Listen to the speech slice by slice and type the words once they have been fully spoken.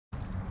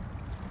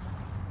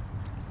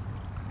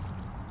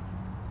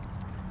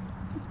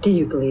Do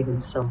you believe in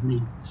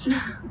soulmates?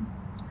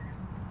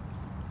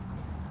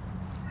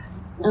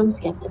 I'm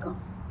skeptical.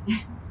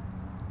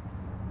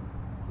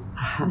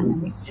 I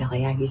know it's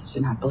silly. I used to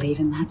not believe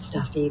in that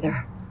stuff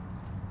either.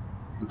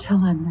 Until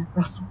I met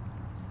Russell.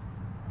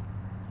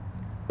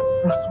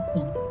 Russell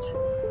Bennett.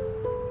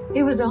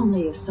 It was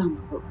only a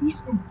summer, but we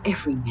spent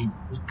every minute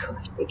we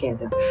could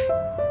together.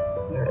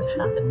 There is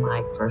nothing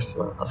like first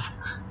love.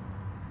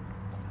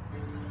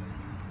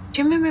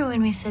 Do you remember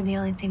when we said the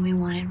only thing we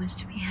wanted was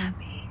to be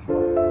happy?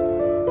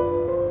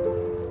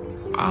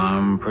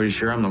 I'm pretty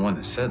sure I'm the one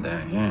that said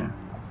that, yeah.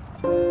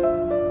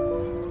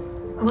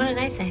 What did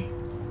I say?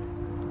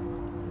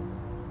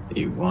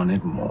 You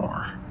wanted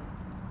more.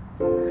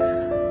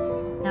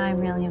 Now I'm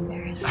really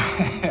embarrassed.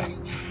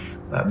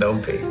 Now,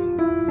 don't be.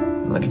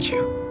 Look at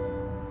you.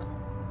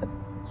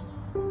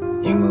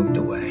 You moved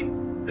away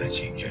and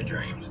achieved your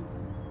dreams.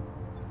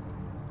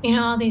 You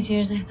know, all these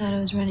years I thought I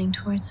was running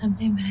towards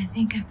something, but I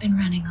think I've been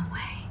running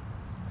away.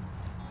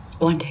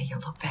 One day you'll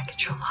look back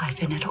at your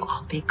life and it'll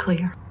all be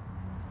clear.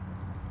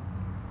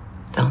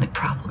 The only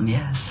problem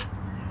is,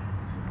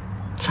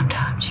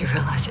 sometimes you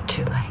realize it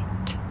too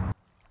late.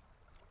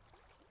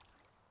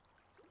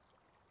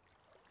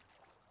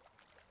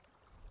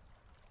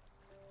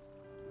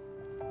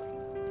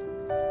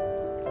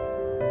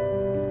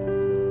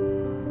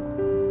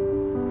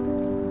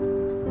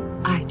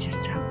 I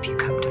just hope you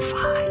come to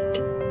find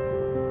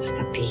that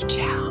the beach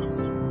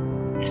house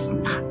is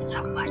not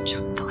so much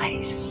a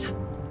place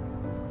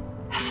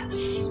as a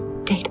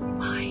state of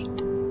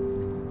mind.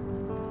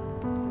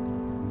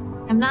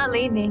 I'm not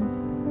leaving.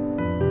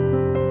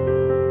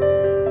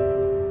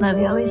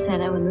 Lovie always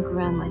said I would look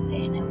around one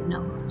day and I would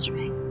know what was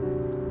right.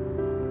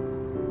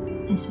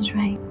 This is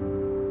right.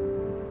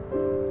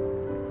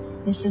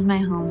 This is my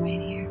home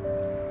right here.